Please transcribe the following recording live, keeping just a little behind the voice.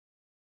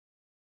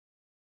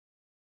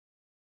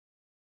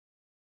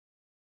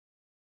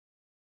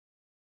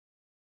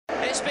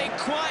It's been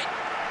quite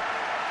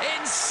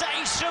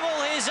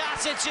insatiable, his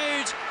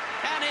attitude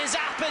and his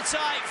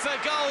appetite for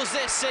goals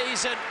this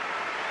season.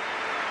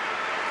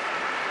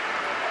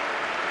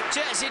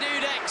 Jerzy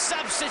Dudek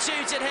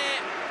substituted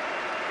here,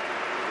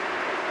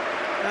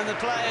 and the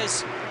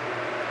players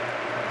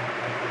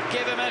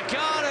give him a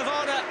guard of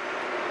honour.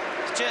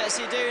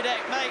 Jerzy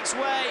Dudek makes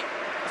way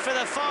for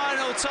the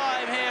final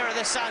time here at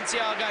the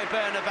Santiago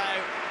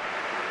Bernabeu.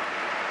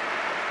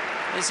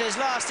 It's his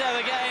last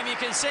ever game. You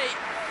can see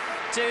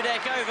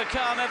Dudek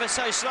overcome ever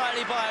so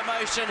slightly by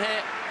emotion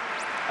here.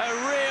 A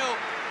real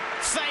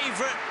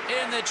favourite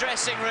in the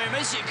dressing room,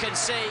 as you can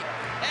see.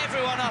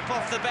 Everyone up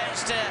off the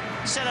bench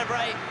to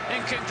celebrate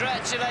and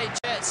congratulate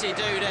Jerzy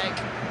Dudek.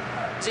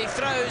 As he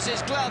throws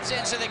his gloves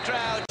into the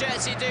crowd,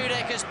 Jerzy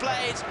Dudek has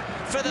played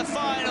for the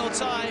final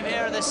time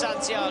here at the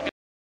Santiago.